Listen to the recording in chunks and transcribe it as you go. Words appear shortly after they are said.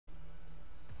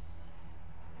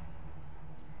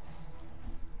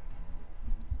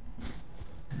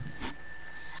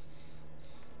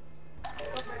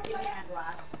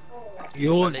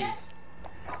Yun.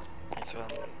 Nice one.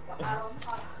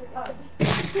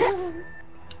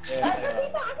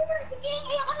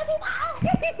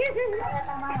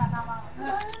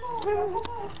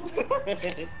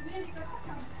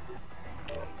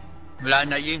 Wala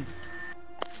na yun.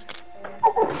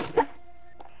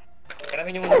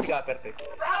 Karamin niyo muna si Gapper, te.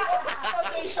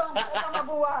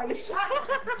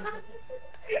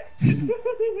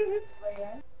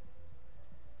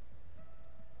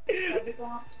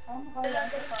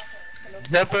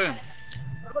 Zepper.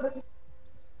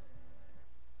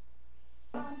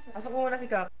 Asa ko muna si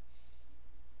Gapper?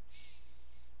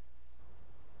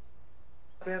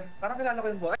 Parang kilala ko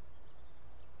yung buhay.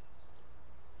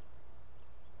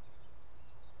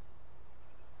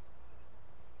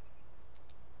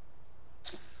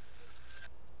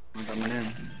 Ang tama na yan.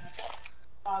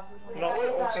 Okay.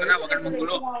 Sana, wag ka naman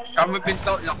gulo. Kami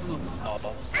pinto, lock mo.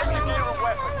 Oo.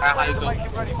 Kakal ko.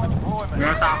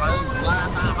 Wala takal. Wala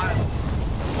takal.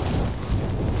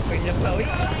 Ganyan na, uy.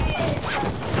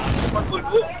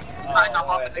 Pagulbo. Kain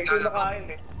ako. Hindi ko makain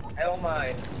eh. Ayaw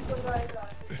kumain.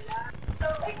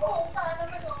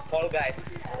 Fall guys.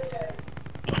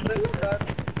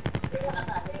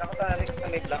 Nakatalik sa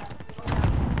mid lang.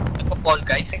 Nagpa-fall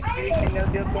guys.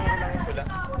 Pinildeal ko lang sila.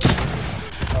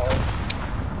 Oo.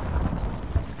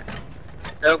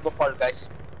 Nagpa-fall guys.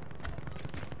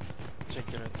 Check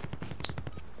it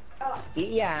out.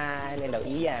 Iyan, hello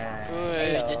Iyan.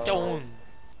 Uy, Jachong.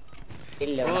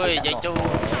 Hello. Uy, Jachong.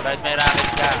 Bakit may racket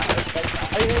ka?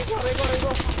 Ay, Rego.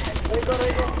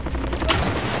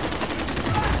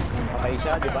 Nakay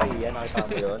siya, di ba? Iyan, nakita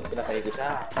mo yun. Pinatay ko siya.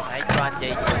 Nice one,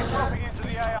 Jachong.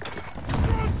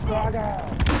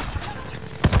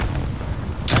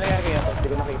 Ano nangyari kaya? Hindi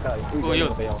ko nakita. Uy,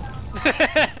 yun.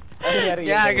 Ano nangyari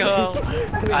Gago.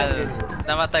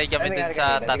 Namatay kami Ano dun nangyari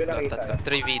sa kanina? Hindi ko tatlo. nakita.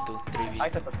 3v2. Ay,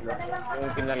 sa tatlo.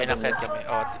 Yung pinalagay Inakyat mo. kami.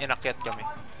 Oh, inakyat kami.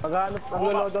 Pag ano,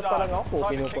 nag-loadout pa lang ako,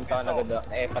 pinupuntahan agad na.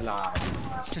 Pala ako.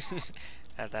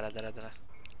 Tara.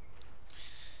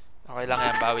 Okay lang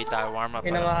yan, bawi tayo. Warm up pa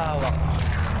lang. Pinangahawak.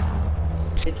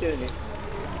 Hit yun eh.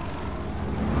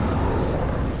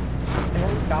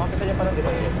 Kakampitan niya pala, di ba?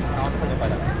 Kakampitan niya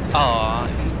pala. Oo,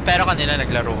 pero kanila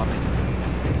naglaro kami.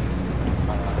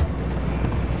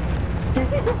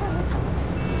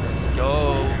 Let's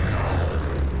go.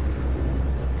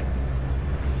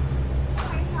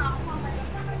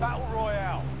 Battle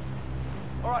Royale.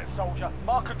 Alright, soldier.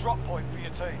 Mark a drop point for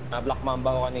your team. Na-black mamba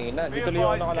ko kanina. Dito lang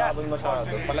ako nakalaban masyado.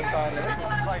 Palagsahan na.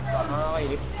 Safe zone.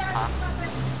 Nakakainip. Ha?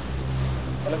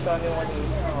 Palagsahan yung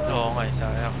kanina. Oo nga,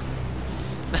 sayang.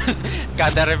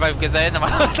 Kada revive ka sa'yo,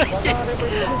 namamatay ka.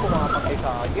 Naka-revive ko pumapatay sa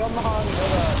akin. Hindi ako makakanina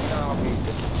na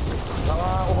nakakabigit.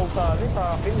 Nakauhaw sa akin sa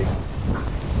akin eh.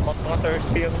 Mga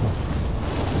thirsty yun.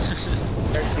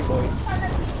 Thirsty boys.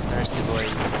 Thirsty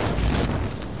boys.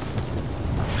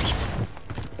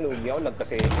 Lugi ako, lag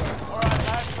kasi. Alright,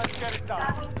 lads, let's get it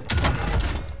done.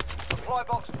 Supply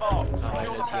box marked. Okay,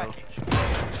 Secure let's the go.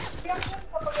 package.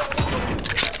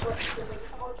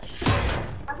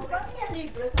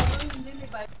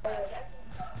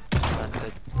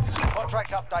 Planted.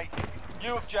 Contract updated.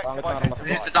 New objective Pangit na mas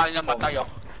identified. Dito tayo namatay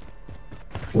ako.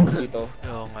 dito.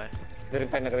 Oo nga. Hindi rin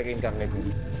tayo nag-reincarnate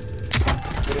ngayon.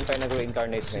 Hindi rin tayo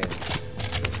nag-reincarnate ngayon.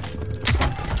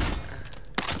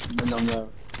 Ano lang yan?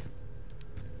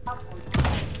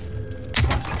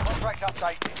 Contract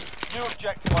updated. New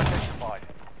objective identified.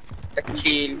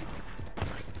 Chill.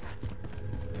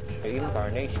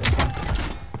 Reincarnation.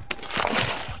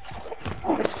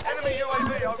 Enemy UAV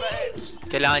overhead.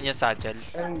 Kailangan niya satchel.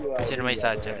 Sino may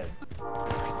satchel?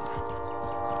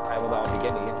 Ayaw mo ba ako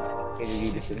bigyan eh?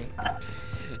 Kiligilis yun eh.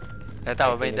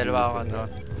 Tama ba yung dalawa ako to?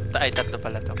 Ay, tatlo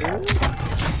pala to.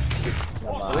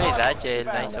 Uy, satchel.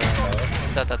 Nice one.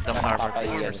 Ito, tatlong armor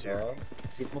Papaiyan piercers. so.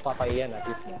 Sit mo papaiyan ah,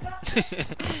 sit mo.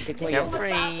 Sit mo yan.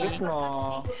 Siyempre. Sit mo.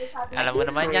 Alam mo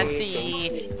naman yan,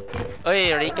 sis.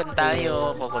 Uy, recon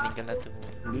tayo. Kukunin ka na to.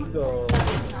 Ligo.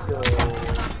 Ligo.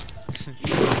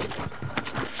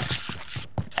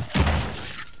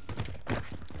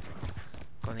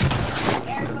 Kunin ka na to,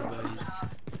 recon, boys.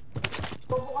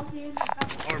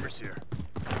 Armor's here.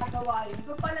 Doon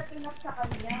pala tinap sa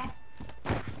kanya.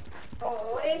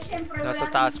 Oo, eh syempre wala Nasa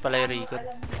taas pala yung recon.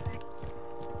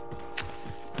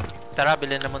 Tara,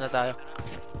 bilhin na muna tayo.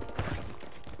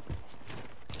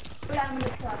 Wala naman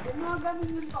nagsabi. Mga ganun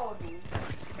yung todo.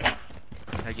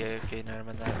 Nag-AFK na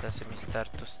naman natin si Mr.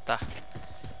 Tusta.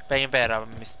 Pahingin pera,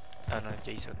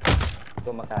 Jason.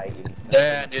 Kumakain. Hindi,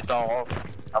 dito ako.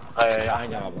 Tama kaya. Saan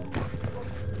niya ka ba?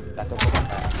 Kaso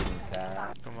kumakain ka.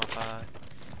 Kumakain.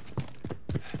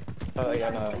 So,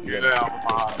 ayan o. Hindi ako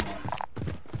makaano.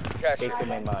 Take to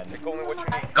my money. Call me what you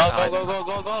need. Go, go, go, go,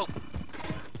 go, go!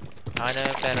 Akin na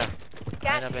yung pera.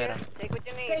 Akin na pera. Take what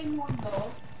you need. Kay Mundo.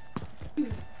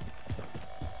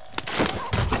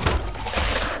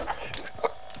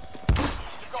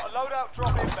 You've got a loadout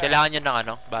drop in there. Kailangan nyo ng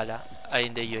ano? Bala?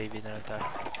 Ay, hindi. UAV na lang tayo.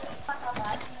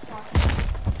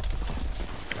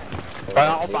 Kaya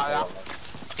ako pala.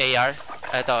 AR?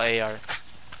 Ito, AR.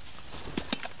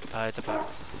 Ah, ito pa.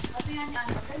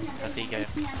 Hati kayo.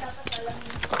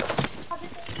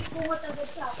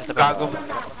 Ito pa. Gago.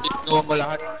 Inuha mo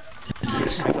lahat.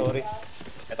 Sorry.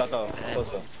 Ito to.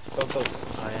 Toast.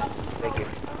 Ayan. Thank you.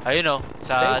 Ayun o.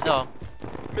 Sa ano.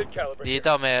 Big caliber.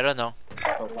 Dito, meron o.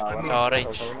 Sausawan. Sa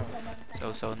orange.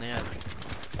 Sausaw na yan.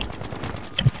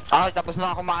 Ah, tapos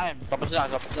na ako kumain. Tapos na.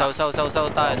 Sausaw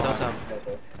tayo. Sausaw.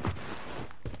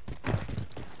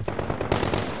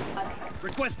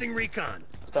 Requesting recon.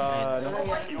 Sa ano?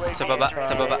 Sa baba.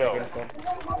 Sa baba.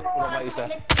 Wala may isa.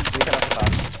 Isa lang sa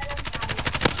taas.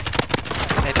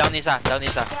 Eh, down isa. Down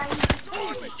isa.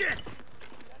 Oh shit!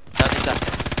 Down isa.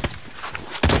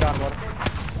 Armor.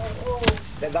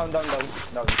 Down.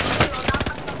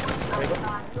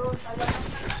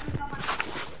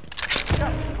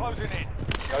 Gas is closing in.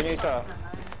 Down yung isa.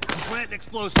 Plant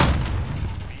explosive.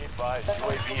 Be advised,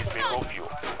 UAV is below you.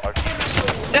 Our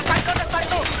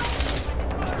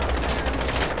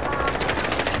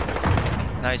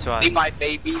Nice one. Team fight,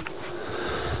 baby.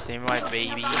 Team white,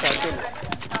 baby.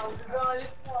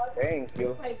 Thank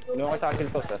you. Inuha ko sa akin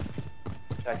to, sir.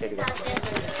 Satchel ko.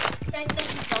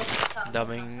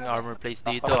 Daming armor plates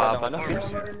dito. Ano? Apat.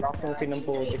 Nakasukin ng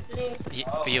puti.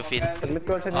 You fit. Saglit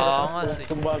ko siya Oo nga, sis.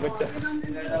 Tumbagot siya.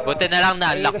 Buti na lang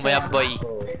na-unlock mo yan, boy.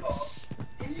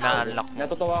 Na-unlock mo.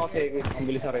 Natutuwa ako kasi ang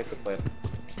bilis na reto pa.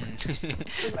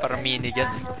 Parang minigun.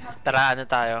 Tara, ano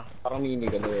tayo? Parang mini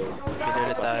gano'n.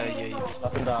 Pili tayo, yoy.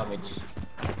 Tapos ang damage.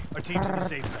 Our team's in the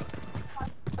safe zone.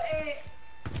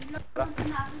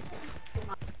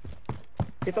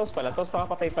 Si Toast pala. Toast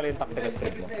nakapatay pala yung tactical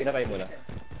spread mo. Pinatay mo na.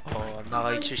 Oo,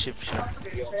 naka-ship siya.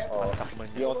 Oo. Takbo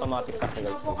niya. Yung automatic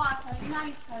tactical spread.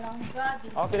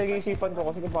 Ako pinag-iisipan ko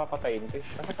kasi kung papatayin ko.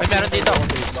 Ay, meron dito.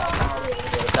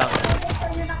 Down.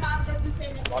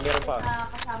 Baka meron pa.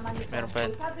 Meron pa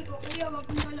yan. Sabi ko, kuya, wag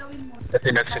mong galawin mo. Ito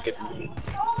nagsakit.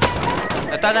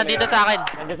 Ito, nandito sa akin.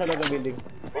 Nandiyan sa loob ng building.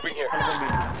 moving here.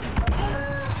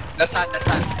 Last stand.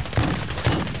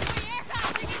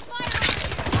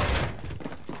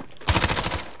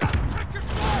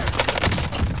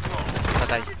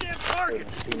 Patay. Ayun,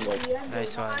 teamwork.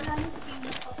 Nice one.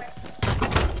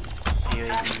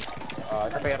 UAV.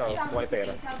 Ito pera. Why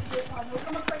pera?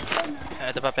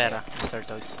 Ito pa pera. Mr.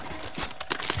 Toast.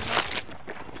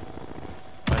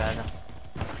 Wala na.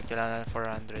 Kailangan na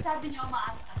 400. Sabi niya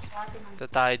umaat. Ito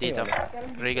tayo dito.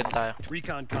 Regan tayo.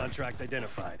 Recon contract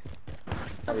identified.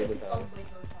 Sabi ko sa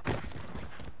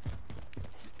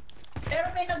Pero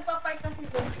may nagpa-fight kasi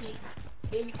doon si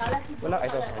wala,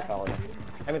 ito. Nakita ko na.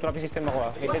 Ay, may trophy system ako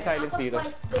ah. May dead silence dito.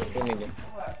 Kunin niyo.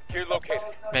 Gear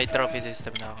located. May trophy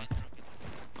system na ako.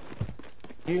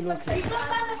 Hilo.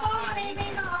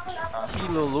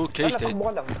 Hilo Wala, located. takbo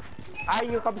ka lang. Ay,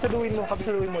 yung kabisaduhin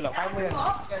mo lang. Kaya mo yan.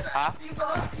 Ha?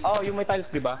 Oo, yung may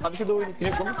tiles, di ba? Kabisaduhin.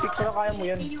 Kung picture na kaya mo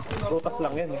yan. Rutas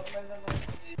lang yan eh.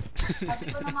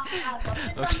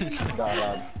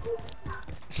 Darag.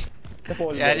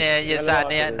 Yan sa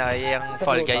ano yan, no? Yung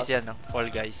Fall Guys yan, no?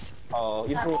 Fall Guys. Oo,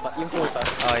 yung prutas.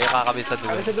 Oh, yung kakabisa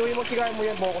doon. Kabisaduhin mo, tigay mo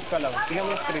yan. Focus ka lang. Tignan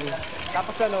mo yung screen.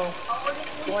 Tapos ano,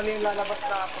 kung ano yung lalabas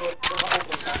na fruit, kung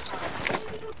kapupunta.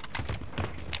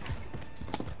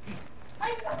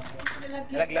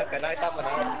 Laglag ka, nakita mo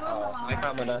na. Oo, nakita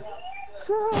mo na.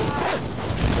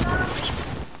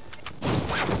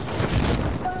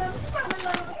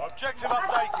 Objective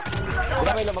updated.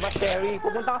 Diba may lumabas, Cherry?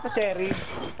 Pupunta ka sa Cherry.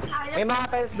 May mga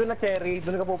tiles doon na Cherry,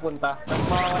 doon ka pupunta. Tapos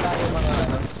mawawala yung mga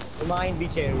ano, yung mga hindi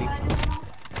Cherry.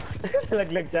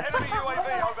 Laglag siya. Enemy UAV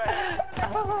overhead.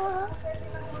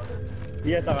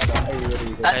 Yes, ako na. Ay,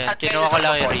 Rico. Ayan, kinuha ko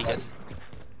lang yung Rigas.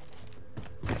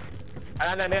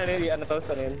 Ano to?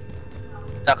 Saan yun?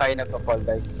 Saka yung nagpa-fall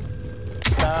guys.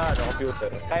 Sa ano, computer.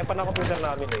 Kaya pa na computer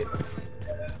namin eh.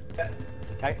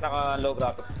 Kahit naka-low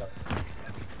graphics lang.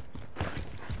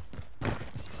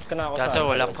 Kaso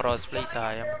walang crossplay,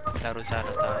 sayang. Laro sana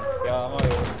tayo. Kaya nga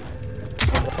yun.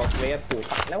 Crossplay at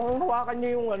puta. Nawawakan nyo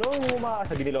yung ano, yung mga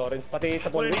sa Gini Lawrence. Pati sa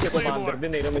Paul Wick, yung commander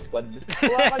din eh, may squad.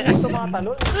 Nawawakan nyo yung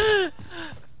tumatalon.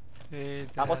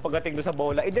 Tapos pagdating doon sa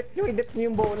bola, idip nyo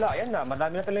yung bola. Ayan na,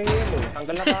 madami na talaga yun eh.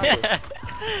 Tanggal na tayo.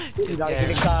 Hindi na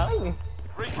kinig sa akin eh.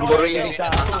 Puro yung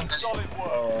Solid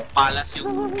work. palas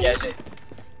yung yelo.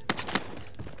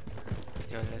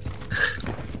 Yun, let's go.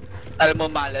 Alam mo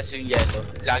malas yung yelo.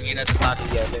 Lagi na tumari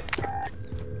yelo.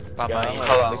 Pamain.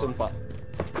 May sumpa.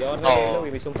 Yung Hello,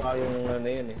 may sumpa yung ano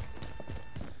yun eh.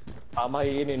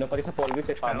 Pamahiin eh, no? Pati sa Polvis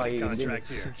eh, Bounty pamahiin din. contract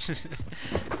here.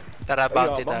 Tara,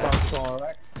 bounty tayo.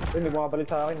 May bumabalik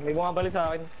sa akin. May bumabalik sa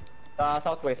akin. Sa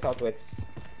southwest.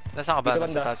 Nasaan ka ba? Dito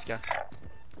Nasa banda. taas ka?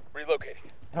 Relocating.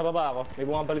 Sa baba ako. May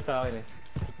bumabalik sa akin eh.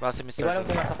 Baka si Di Mr. ba alam kung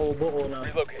Toast. nasa Kubo o na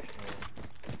Relocating.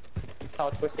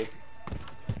 southwest eh.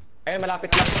 Ayun, malapit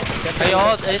lang.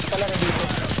 Ayun, eh. Pala nandito.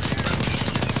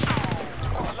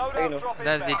 Ayun, Loadout drop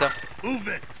Dito.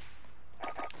 Movement.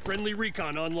 Friendly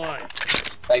recon online.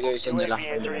 Tayo isa nila.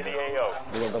 entering the AO.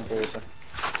 Buwag ang puta.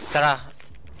 Tara.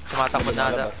 Tumatakbo na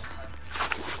ata. Lalabas.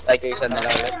 Tayo isa nila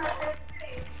ulit.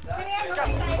 Gas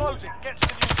is closing. Get to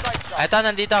the new safe zone. Eto,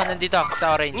 nandito.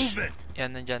 Sa orange. Movement. Yan,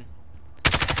 nandyan.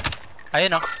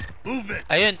 Ayun oh. Movement.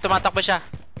 Ayun, tumatakbo siya.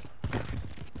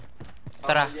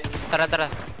 Tara. Hindi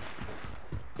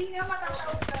nga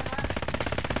matatawag ka na.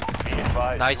 Be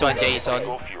advised. Nice one, Jason.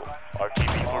 Go fuel.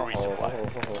 RTB for resupply.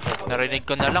 Narinig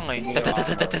ko na lang eh.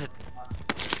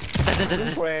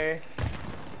 Pwe.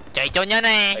 Jason yan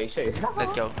eh. Ay siya eh.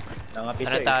 Let's go. Nangapi Ano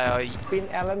siya eh. tayo? Pin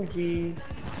LMG.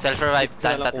 Self-revive. Isa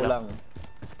lang Tatlo. kulang.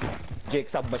 Jake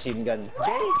submachine gun.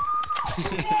 Jake!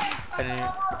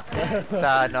 Sa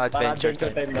ano, Para adventure adventure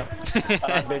time. time na.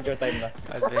 Para adventure time na.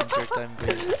 Adventure time, bro.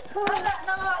 Wala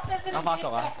na nga.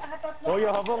 Napasok ka? Boyo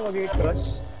ka bang mag-crush?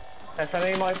 Sana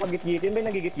yung makipag-git-gitin, may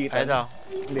nagigit-gitan? Ay, ito.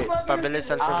 Hindi. Pabilis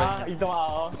self-revive niya. Ito nga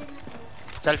ako.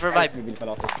 Self-revive. Bibil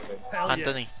pala ako self-revive. Hell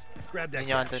Anthony. yes. Grab that Yun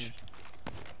yung cash. Anthony.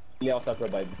 Hindi ako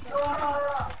self-revive.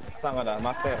 Saan ka na?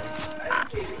 Master.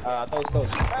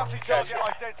 Toast. Bounty target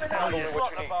identified.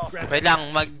 Slot the bastard. Grab Wait lang,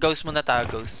 mag-ghost muna tayo,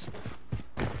 ghost.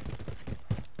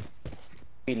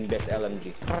 Pin best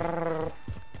LMG.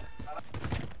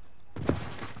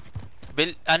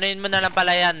 Anuin mo na lang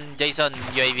pala yan, Jason.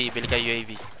 UAV, bili ka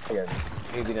UAV. Ayan.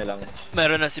 Hindi na lang.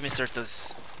 Meron na si Mr.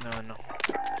 Toast. No.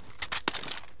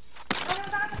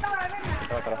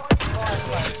 Tara.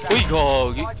 Uy,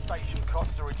 gogi. Light station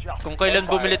costs are adjusted. Kung kailan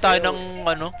bumili tayo ng,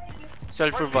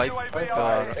 self-revive. Friendly UAV Ito.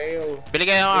 Sale. Bili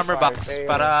kayo ng armor box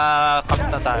para camp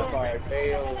na tayo. Fire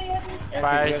sale.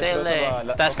 Fire sale eh.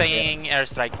 Tapos penging. penging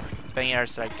airstrike. Penging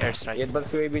airstrike. I-advance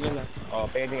UAV nyo na.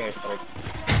 Pwedeng airstrike.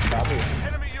 Sabi.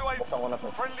 Enemy UAV. Buksan ko na to.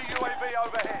 Friendly UAV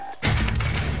overhead.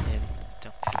 Yan. Ito.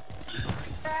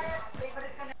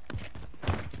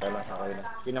 Kaya lang, kakawin na.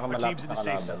 Our Pinakamalapit team's in na the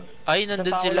safe kalaban. zone. Ay,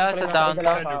 nandun sila sa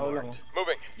downtown. Vendor marked.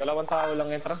 Moving. 2 tao lang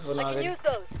yung truck. Doon natin.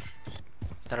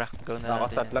 Tara, go na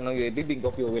Nakakastart natin. lang ng UAV, bingo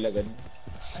fuel agad.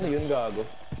 Ano yun, gago?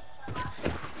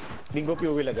 Bingo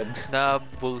fuel agad.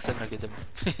 Nabuhusan na kita.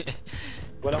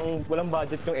 Walang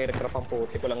budget yung aircraft ang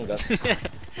puti, walang gas.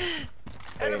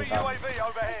 Enemy UAV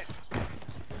overhead.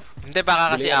 Hindi,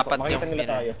 baka kasi apat yung Makita nila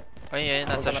tayo. Ay,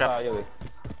 nasa Punta na shop. tayo eh.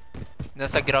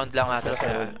 Nasa ground lang ata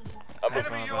sila.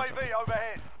 Enemy UAV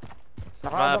overhead.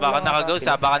 Baka naka-ghost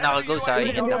ha, Hindi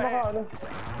ingat ako lang.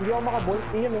 hindi ako makabolt.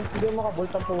 Iyan eh, hindi ako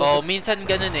makabolt ang puti. Oh, minsan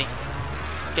ganun eh.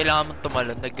 Kailangan mong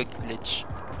tumalon, nag-glitch.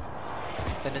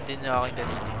 Ganun din na akin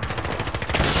ganun eh.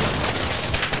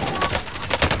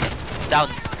 Down.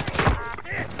 This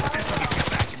will get you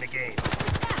back in the game.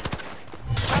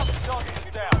 Bounty target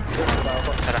is down.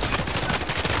 Tara.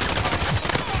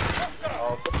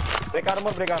 Break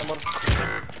armor.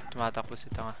 Tumatakbo si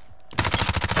Tanga.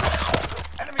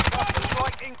 Enemy cluster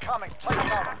strike incoming. Take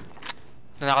cover.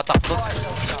 Nakatakbo.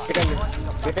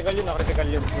 Critical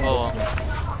yun. Oo.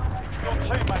 Your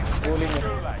teammates are in the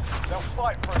gulag. They'll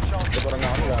fight for a chance. Siguro na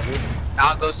ako, gago.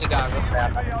 Naka-go si Gago.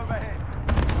 UAV overhead.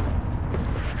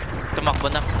 Tumakbo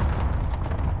na.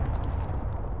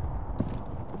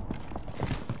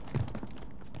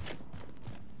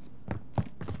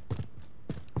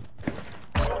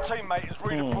 Your teammate is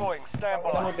redeploying. Stand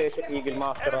Ano by. Desert Eagle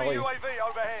Master ako Enemy eh. UAV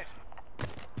overhead.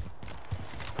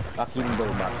 Akimbo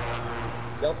ba?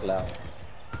 Joke lang.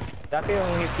 Dati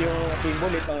yung hit yung Akimbo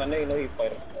lit ng ano yun, hip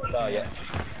fire. Daya.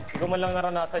 Hindi ko man lang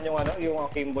naranasan yung yung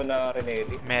Akimbo na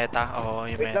Renelli. Meta. Oo,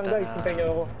 yung Wait meta lang guys, na. hintayin niyo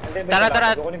ako.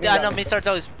 Tara. Mr.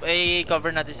 Toast.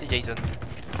 Cover natin si Jason.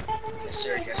 Yes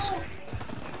sir, yes.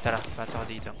 Tara, pasok ko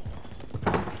dito.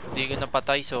 Hindi ko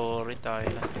napatay, sorry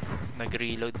tayo.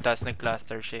 Nag-reload, tapos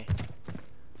nag-cluster siya eh.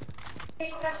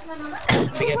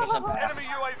 Sige, isang pa. Enemy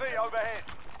UAV overhead.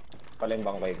 Pala yung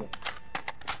bangkay ko.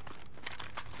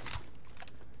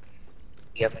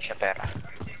 Bigyan mo siya pera.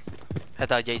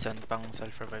 Eto, Jason, pang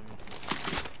self-revive mo.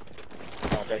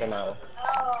 Okay ka na ako.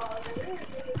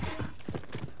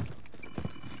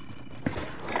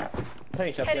 Saan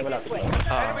yung shot niya malapit lang?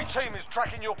 Enemy team is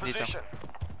tracking your Dito. position.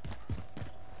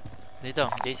 Dito,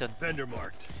 Jason. Vendor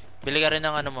marked. Bili ka rin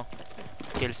ng ano mo.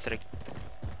 Kill streak.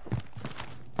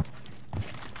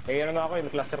 Eh ano na ako eh, may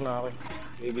cluster na ako eh.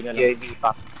 UAV na lang. UAV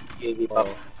pa. UAV pa.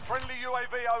 Oo. Friendly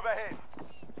UAV overhead.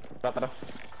 Tara.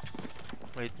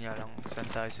 Wait nga lang, saan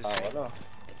tayo sa Ah, swing? ano?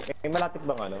 May malapit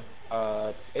bang ano?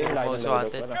 Yung line Most ng loadout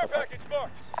wanted. ko, nasa pa.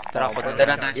 Tara ko Punta na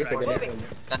na. tayo sa port.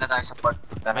 Punta na tayo sa port.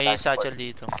 Punta na May tayo sa port. satchel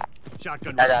dito.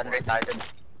 Shotgun Dadaan report. rin tayo dun.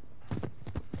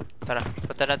 Tara,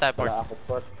 punta na tayo port. Wala ako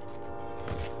port.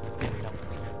 Yun lang.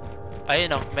 Ayun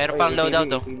oh, meron Oy, pang loadout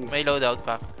ATV, oh. ATV. May loadout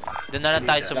pa. Doon na lang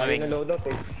tayo Dami sumawing. ng loadout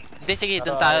eh. Hindi, sige,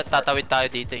 doon tayo, tatawid tayo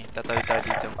dito eh. Tatawid tayo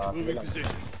dito. Ah, sige Moving lang.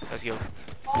 position. Let's go.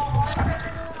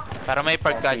 Para may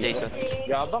park ka, Jason.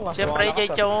 Yabang ah. Siyempre, Tumalakas,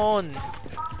 ah. Jason!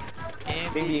 Eh,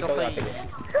 Hindi dito ikaw ka natin eh. eh.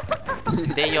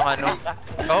 Hindi, yung ano.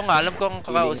 Oo nga, alam ko ang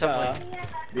kakausap mo eh.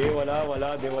 Di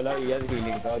wala, iyan,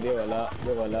 healing ka, di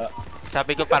wala.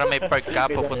 Sabi ko para may park ka,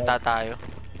 pupunta tayo.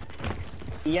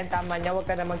 Iyan, tama niya. Huwag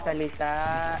ka na magsalita.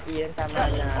 Iyan, tama Gas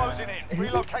is na. closing in.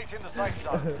 Relocating the safe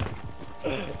zone.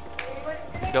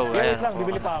 Go, Wait ayan. lang, kuha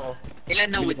bibili ka na. pa ako. Ilan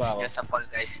na Bili wins pa ako. nyo sa Fall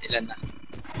guys? Ilan na?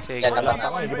 Sige, Yan, go. Wala pa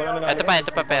nga, hindi pa na nanalo. Ito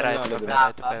pa pera, ito pa pera,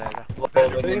 ito pa pera.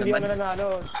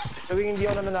 Tuwing hindi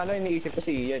ako nanalo, iniisip ko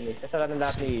si Ian eh. Kasalanan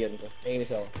lahat ni Ian ko.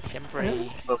 Naiinis ako. Siyempre.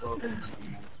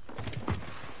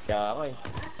 Kaya ako eh.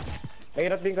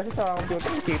 Mahirap din kasi sa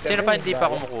computer. cheater Sino din pa eh. hindi pa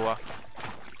kumukuha?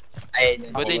 Ayun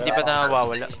yun. Buti hindi pa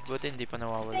nawawala. Buti hindi pa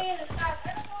nawawala.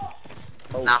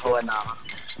 Oh, Nakakuha na ako.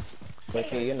 Ba't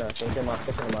Ian ah? Thank you,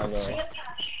 Master, sa naman nyo.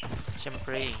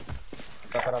 Siyempre.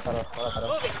 Tara.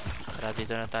 Tara,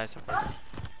 dito na tayo sa park.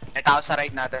 May tao sa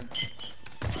right natin.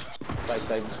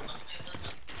 Side.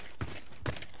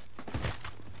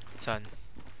 Saan?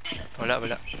 Wala.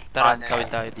 Tara, Ano? kawin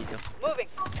tayo dito.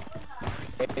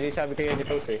 Eh, hindi sabi kayo ni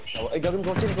Toast eh. Ay, gagawin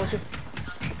kotse.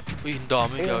 Uy, ang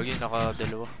dami, Ayun. gagi.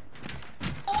 Naka-dalawa.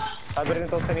 Sabi rin ni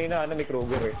Toast kanina, may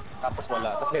Kruger eh. Tapos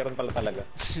wala. Tapos meron pala talaga.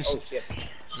 Oh shit.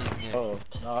 Yan. Oo,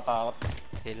 nakakatakot.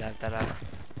 Sila, tara.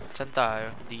 Saan tayo?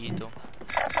 Dito.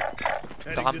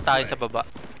 Heading Takam this tayo way. sa baba.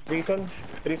 Prison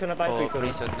na tayo, Oo, prison.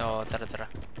 prison. Oo, tara.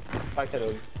 Tayo sa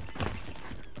loob.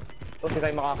 Toast, hindi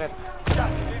tayo makakit.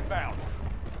 Gas is inbound.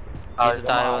 Dito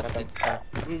tayo.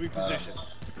 Moving position.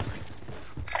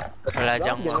 Wala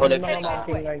dyang Diyan, Kulay may mga pink.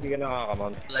 mounting na hindi ka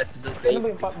nakakamount. Let's do Ano day. ba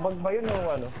yung bug ba yun o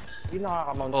ano? Hindi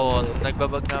nakakamount. Oo,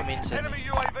 nagbabag nga minsan. Enemy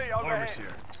UAV Armor's overhead.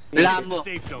 here. Wala mo.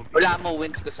 Safe zone. Wala mo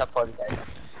wins ko sa Fall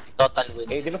guys. Total Eh,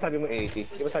 wins. di ba sabi mo 80?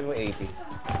 Di ba sabi mo 80?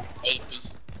 80.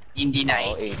 Hindi na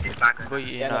Oo, 80. 80. Boy,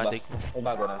 Yan na ba? inadik mo. May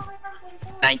bago na.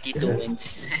 92 wins.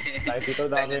 Kahit ito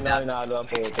dami na nanalo ang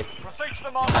putik. Proceed to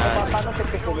the mark. Paano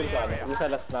technique ko sa ano? Yung sa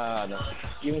last na ano?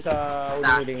 Yung sa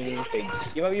huling stage.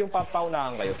 Yung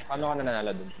papaunahan kayo. Paano ka nanalo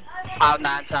dun?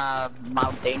 Paunahan sa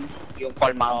mountain. Yung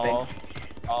Fall Mountain.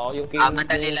 Oo, yung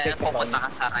Madali lang yan. Pupunta ka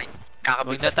sa right. Huwag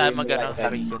Kakabisa na tayo yung mag-ano right sa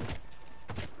side. recon.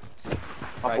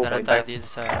 Right Tara side. tayo dito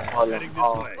sa... Heading this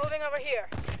way.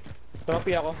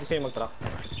 Tumapi ako. Gusto yung mag-truck.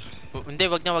 Hindi,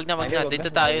 wag na. Hindi, wag Dito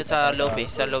na. tayo sa Wag na. loob eh.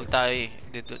 Sa loob tayo eh.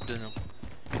 Dito, dun oh.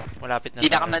 Malapit na tayo.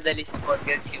 Pinakamadali sa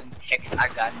podcast yung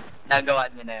hexagon. Nagawa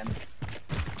nyo na yun.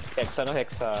 Hexagon.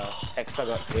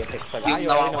 Yung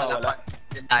nawawala pa.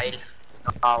 Yung tile.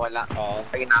 Nakawala. Oo.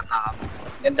 Pag inakakam.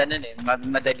 Ganda nun eh.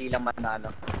 Madali lang manalo.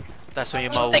 Tapos may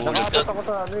Tek- mahuhulog Nakaabot doon. ako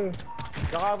sa ano eh.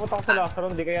 Nakaabot ako sa last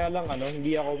round, di kaya lang ano,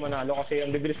 hindi ako manalo kasi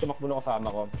ang bibilis tumakbo ng kasama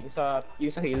ko. Yung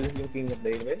sa hill, yung King of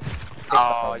the Hill, right?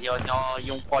 Oo, yun.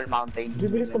 Yung Fall Mountain.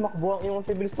 Bibilis tumakbo, yung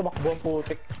bibilis tumakbo ang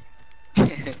putik.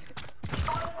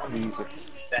 Ang isip.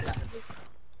 Wala.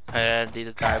 Ayan,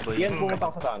 dito tayo boy. Yan, pumunta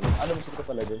ako sa ano. Alam mo ko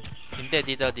pala dun. Hindi,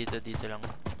 dito lang.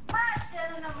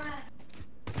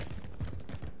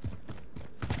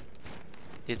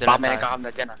 Dito Baka lang may tayo. nagkakam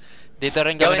na dyan ah. Dito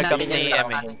rin kami Gawin nag-camp natin ni yan sa M eh.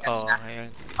 natin Oo, kanina. ayun.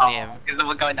 Ni Oo, M. gusto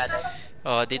mo gawin natin.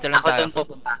 Oo, dito lang Ako tayo. doon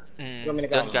pupunta. Kami Doon ka.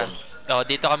 nagkakaroon. Oo,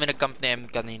 dito kami nag-camp ni M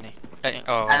kanina eh. Ay,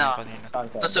 oo, Ano? kanina. Saan,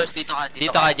 So, saan? source dito ka.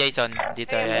 Dito ka, Jason.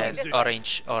 Dito, yan.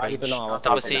 Orange. Dito lang ako.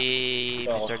 Tapos Dito si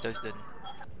lang. Mr. Toast dun.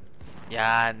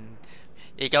 Yan.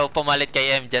 Ikaw pumalit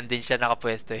kay M, dyan din siya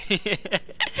nakapwesto eh.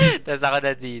 Tapos ako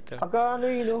na dito. Pagka ano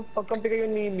yun, no? Pagkampi kayo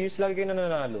ni Muse, lagi kayo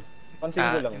nananalo. Pansin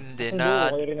ko lang. Hindi, Kasi na-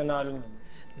 duo, kayo rin nanalo.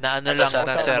 Na ano Nasa lang, swerte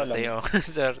na lang. swerte oh.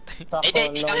 Swerte. Sakto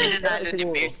Hindi lang. kami nanalo ni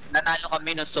Siguro. Pierce. Nanalo kami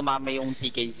nung sumama yung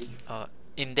TKZ. Oh,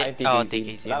 hindi. Ay, Oh, TKZ.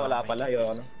 TKZ. Wala pala, yun.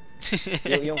 Ano?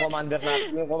 yung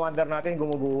commander natin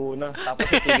gumuguho na. Tapos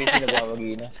yung TKZ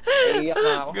nagwawagi na. Naiiyak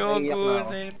na ako. Naiiyak na ako.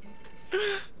 Naiiyak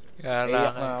na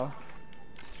Karangan. ako.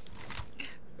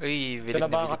 Uy, Ito bilig na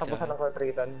ba ang bilig katapusan to. ng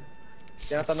Clantritan?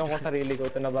 Tinatanong ko sarili ko,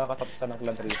 ito na ba ang katapusan ng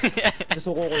Clantritan?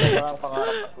 Susuko ko na ba ang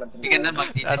pangarap ng Clantritan? Hindi ka na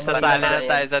mag-delete. Tapos sasali na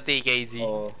tayo sa TKZ.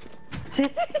 Oo.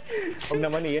 Huwag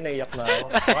naman iyan, naiiyak na ako.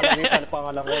 Pakalagay sa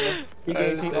pangalan ko, no?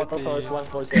 TKC Auto Source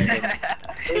 147.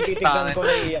 Kung titignan ko,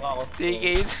 naiiyak ako.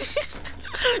 TKZ.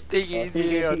 Tingin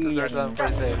TKC to source yan. 1%.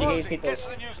 Closing. TKC Get to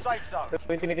the new safe zone. Tapos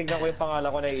yung tinitignan ko yung pangalan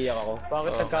ko, naiiyak ako.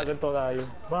 Bakit Oo, nagkaganto tayo?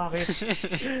 Bakit?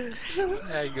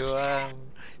 Nagawa.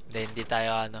 Hindi tayo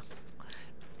ano.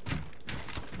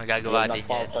 Magagawa din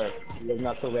yan. Will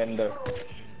not surrender.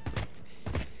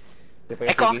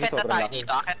 Akit na tayo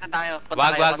dito, akit na tayo.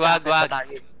 Wag.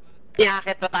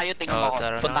 Iakit pa tayo, tingnan mo Oh, ako.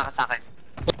 tara na. Punta ka sa akin.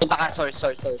 Punta ka, source.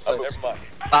 Never mind.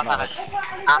 Tama ka.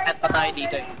 Akit pa tayo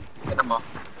dito eh. Tingnan mo.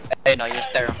 Ayun o, yung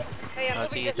stair. Oh,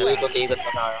 sige, tara. Ikot-ikot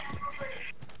pa tayo.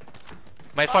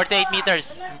 May 48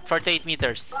 meters. 48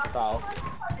 meters. Tao.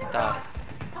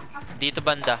 Dito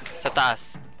banda, sa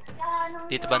taas.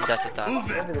 Dito banda, sa taas.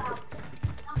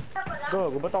 Go,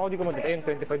 ba't ako di ko mag-dito? Ayun,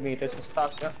 25 meters. Sa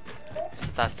taas ka. Sa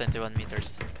taas, 21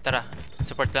 meters. Tara,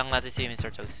 support lang natin si Mr.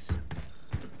 Chogs.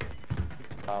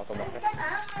 Tao to bakit?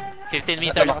 15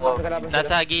 meters.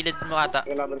 Nasa gilid mo ata.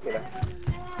 Kailaban sila.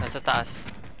 Nasa taas.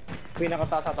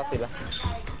 Pinakataas ata sila.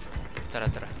 Tara.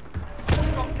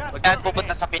 Huwag tayo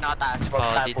pupunta sa pinakataas. Huwag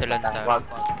Oh, tayo dito lang pupunta. tayo. Wag.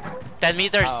 10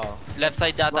 meters. Oo. Left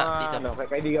side data. Mga Dito. ano,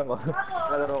 kaibigan ko.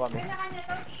 Nalaro kami.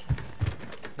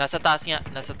 Nasa taas nga.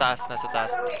 Nasa taas.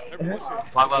 Everyone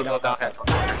safe. Wag, akit.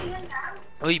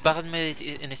 Uy, bakit may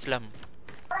in-Islam?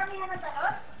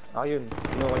 Yun.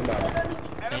 Ano ko yung bago?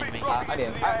 Enemy May- dropping Ano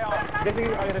yan? into the AR. Kasi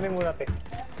ayun namin muna, te.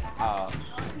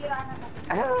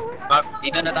 Wag,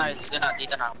 dito na tayo,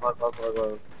 dito na. Wag.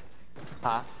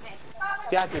 Ha?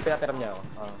 Si Aki, pinatiram niya ako.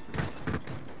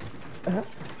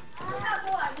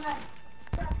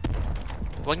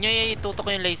 Huwag nyo itutok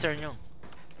yung laser nyo.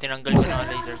 Tinanggal sa mga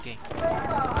laser key.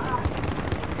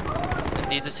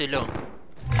 Nandito sila.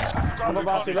 Sa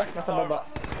baba sila, nasa baba.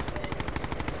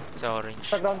 Sa orange.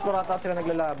 Sa ground floor ata sila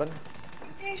naglalaban.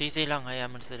 Sisi lang,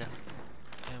 hayaan mo sila.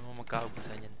 Ayaw mo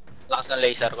magkaubusan yan. Lakas ng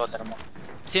laser ko, tara mo.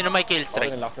 Sino may kill strike?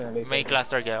 Okay, nalak na May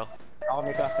cluster kayo? Ako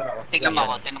may cluster ako. Tingnan mo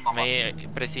ako. May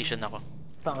precision ako.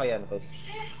 Saan ka yan, Post?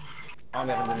 Ako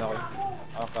meron din ako.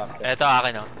 Ako cluster. Eto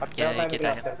akin oh. At meron tayong Kita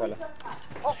nyo. cluster pala.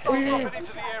 Hostile dropping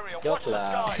into the area. Watch Joke the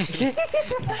lang. sky.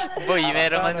 Boy,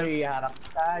 merong ano. Iharap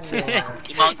ka nyo.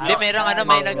 Hindi, merong ano,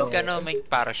 may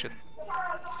parachute.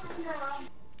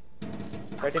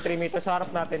 33 meters sa harap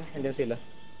natin, andyan sila.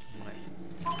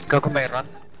 Gago meron?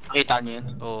 Nakita niyo yun?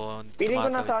 Oo, Piling ko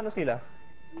tumatawid. nasa ano sila.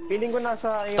 Piling ko nasa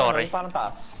yung Torre. yung parang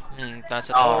taas.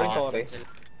 Nasa Oo. torre. Torre.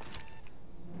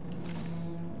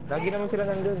 Lagi naman sila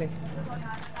nandun eh.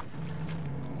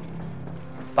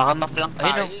 Baka ma-flank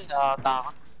tayo. Ayun, Taka.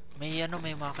 May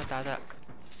mga katata.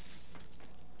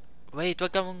 Wait, wag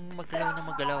kang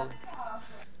magalaw.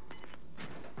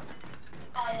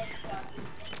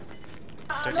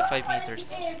 35 meters.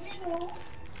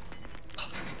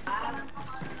 Time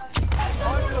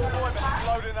deployment is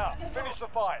loading up. Finish the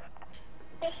fight.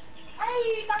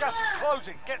 Gas is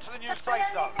closing. Get to the new safe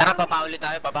zone. Tara, papauli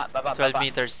tayo. Baba. 12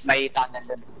 meters. May tunnel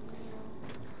dun.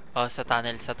 Oh, sa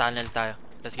tunnel tayo.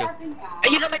 Let's go.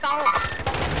 Ayun na, may tao!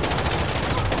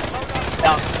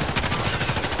 Down.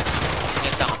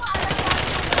 Ingat lang.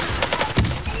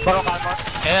 Puro kalmot.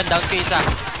 Ayun, down ko isa.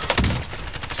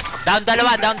 Down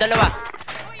dalawa. Down dalawa.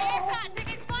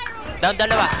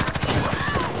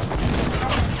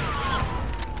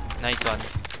 Nice one.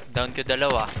 Down ko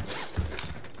dalawa.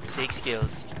 6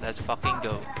 kills. Let's fucking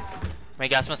go. May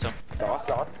gas mas oh.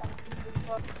 Lakas.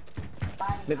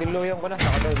 Natinluyan ko na,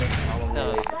 naka-down eh. Ako Ito.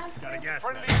 mamuli. Got a gas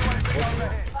Friendly mask. UAV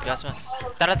overhead. Gas mas.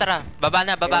 Tara. Baba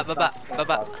na, baba.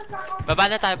 Baba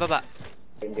na tayo, baba.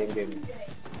 Game.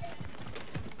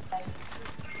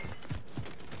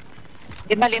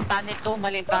 Maling tunnel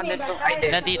to. Ay, hindi.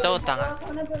 Nandito, tanga.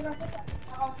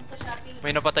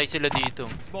 May napatay sila dito.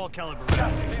 Small caliber Gas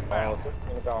round. is inbound.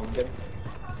 Ano ka kami dyan?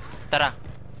 Tara.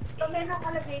 May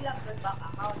nakalagay lang doon back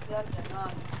account yun,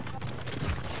 gano'n.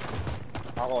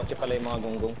 Ako, kotse pala yung mga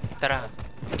gunggong. Tara.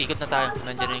 Ikot na tayo.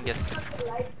 Nandiyan na yung gas.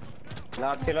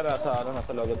 Lahat sila nasa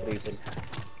logo prison.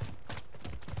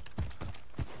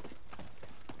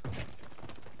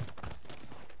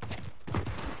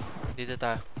 Dito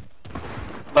tayo.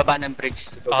 Baba ng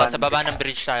bridge. Oh, sa baba ng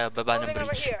bridge tayo. Baba ng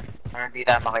bridge. Para hindi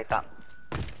tayo makita.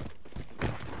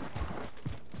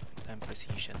 Time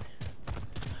precision.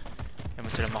 Hindi mo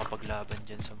sila makapaglaban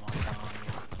dyan sa mga tangang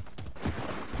yun.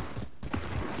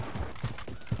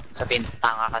 Sabihin,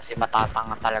 tanga kasi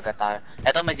matatanga talaga tayo.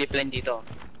 Eto, may zipline dito.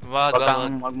 Wag.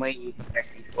 Wag mo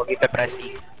i-press E. Wag i-press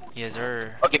E. Yes,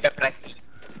 sir. Wag i-press E.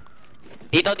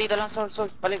 Dito lang,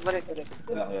 source. Balik.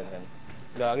 Yan.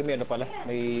 Lagi may ano pala.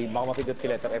 May baka mapindot ki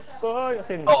letter F. Ay,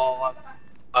 asin. Oo, wag.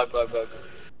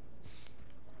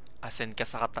 Asin ka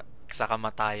sa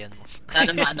kamatayan mo.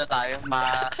 Sana maano tayo,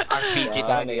 ma-RPG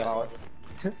tayo. Naiyak ako.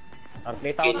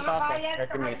 May tao sa taas eh,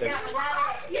 30 meters.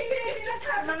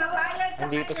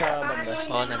 Nandito sa banda.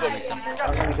 Oo, nandito.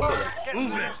 Parang nandito sila. Get to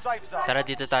the new safe zone. Tara,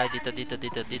 dito tayo.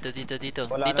 Dito.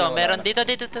 Wala Dito, na, wala meron. na. Dito.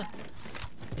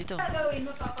 Dito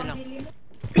lang.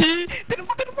 Tinong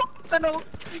mo! Saan ako?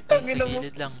 Sa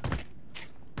gilid lang.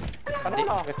 Paano ka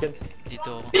nakakit yan? Dito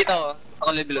ako. Dito, sa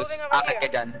kulay blue. Akit ka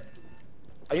dyan.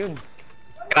 Ayun.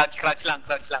 Crouch lang.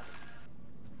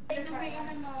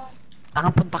 Tanga,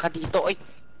 punta ka dito, oy.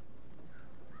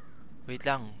 Wait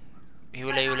lang.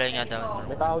 Hiwalay nga daw.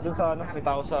 May tao dun sa ano, may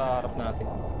tao sa harap natin.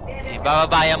 Okay,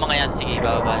 bababa yung mga yan. Sige,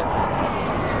 bababa yung mga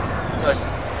yan. Sos,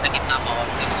 sa gitna mo ako.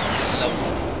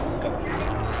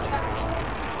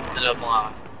 Dalaw mo nga.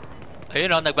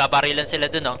 Ayun oh, nagbabarilan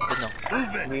sila dun oh.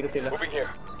 Dito sila.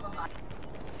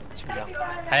 Sige lang.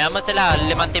 Kaya mo sila,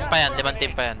 5 team pa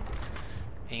yan.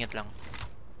 Ingat lang.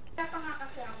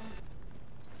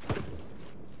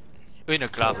 Uy,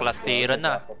 nagka-clusteran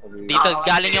na. Dito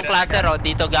galing yung cluster oh.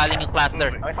 Dito galing yung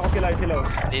cluster. Nakita ko sila, oh.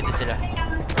 Dito sila.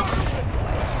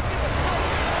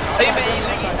 Ay, may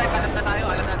snipe. Alam na tayo.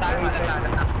 Alam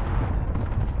na.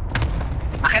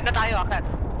 Akit na tayo.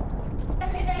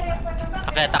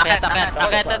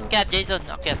 Akit, Jason.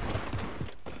 Akit.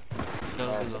 Go.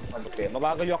 Okay,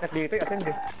 mabagal yung akit dito, ascend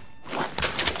eh.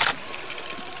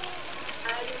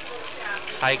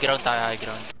 High ground tayo, high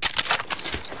ground.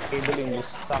 Cable in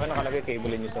use. Sa akin nakalagay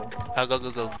cable in use. Ah, go.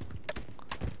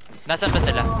 Nasaan ba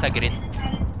sila? Sa green?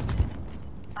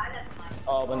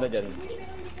 Oo, banda dyan.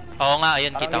 Oo nga,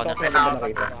 ayun, kita ko na.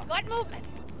 What movement?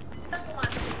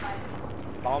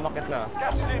 Baka umakit na.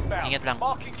 Gas is inbound. Ingat lang.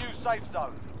 Marking new safe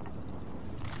zone.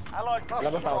 Allied cluster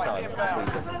Labas ako sa strike akin. inbound.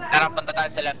 Tara, punta tayo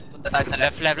sa left.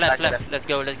 Left. Let's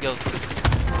go. May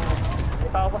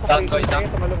tao pa sa Down, prison boys, tayo,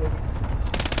 tumalong eh.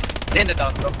 Then the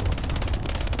down.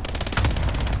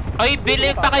 Ay, bili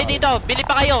pa kayo dito.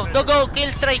 Go, kill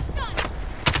strike.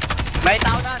 May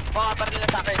tao na. Baka pa nila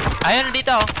sa akin. Ayun,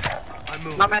 dito. I'm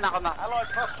moving. Mamaya na ako na. Allied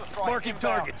cluster strike Marking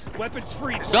inbound. targets. Weapons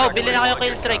free. Go, bili na kayo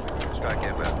kill strike.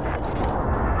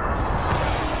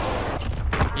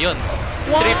 Yun.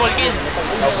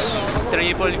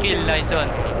 Triple kill, nice one.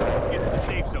 Let's get to the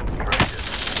safe zone.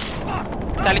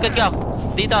 Sa likod ka.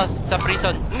 Dito, sa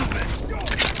prison.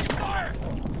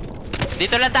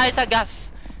 Dito lang tayo sa gas.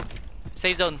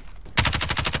 Safe zone.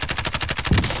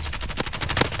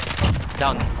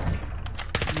 Down.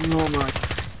 No, man.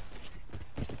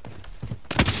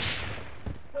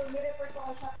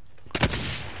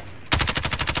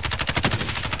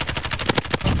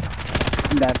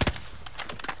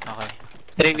 Okay.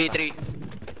 3v3.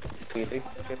 Okay.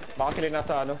 Baka sila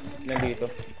nasa ano, nandito.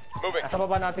 Nasa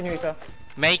baba natin yung isa.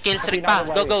 May kill streak pa.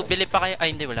 Go, bili pa kayo.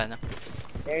 Ay, hindi, wala na.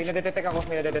 May nadedetect ako.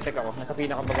 Nasa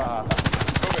pinakababa ata.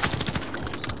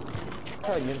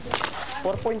 Saan yun?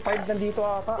 4.5 nandito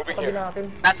ata. Sabi natin.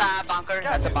 Nasa bunker.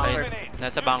 Gas is Ayun, moving in.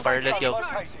 nasa bunker. Let's go.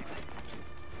 Located.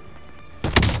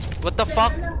 What the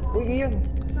fuck? Uy, yun.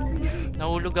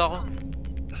 Nahulog ako.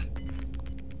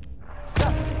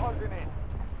 Gas is closing in.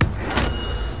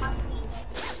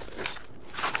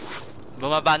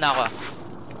 Bumaba na ako.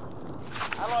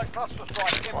 Allied cluster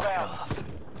strike inbound.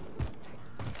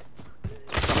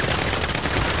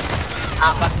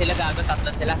 Apat sila gago.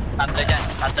 Tatlo sila. Tatlo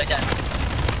dyan.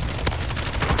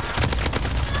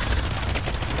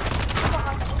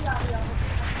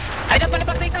 Ay,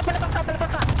 napalabak na isa. Palabak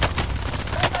na.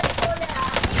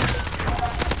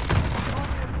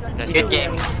 Let's Good go.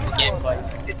 game,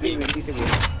 boys. Good game. Hindi siguro.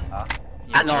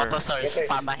 Yes, Ano sir. to, sirs? Good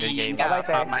Pamahiin game. ka. Bye-bye,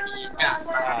 sir. Pamahiin ka.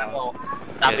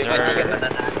 Yes, sir.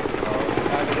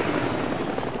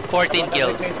 14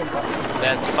 kills.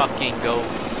 Let's fucking go.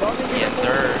 Yes,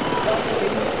 sir.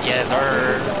 Yes,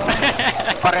 sir.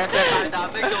 Pareho tayo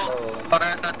damage, oh.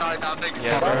 Pareho tayo damage.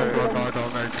 Yes, sir.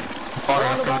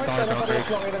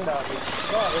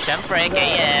 Siyempre,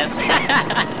 KS.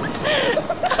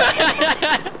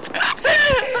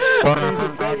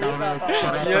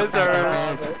 Yes, sir.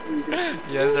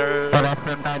 Yes, sir.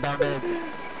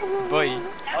 Boy,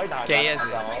 KS.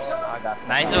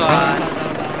 Nice one.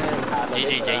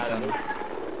 GG, Jason.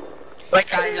 Wait,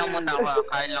 kain lang muna ako.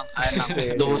 Kain lang.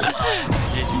 Doon sa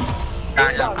GG.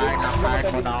 Kain lang muna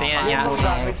ako. Tingnan niya.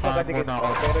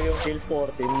 Pero yung kills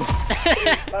 14.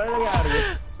 Ano nangyari?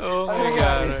 Oh my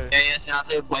god. KS nga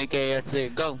sa'yo, boy KS.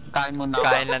 Go, kain muna ako.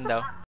 Kain lang daw.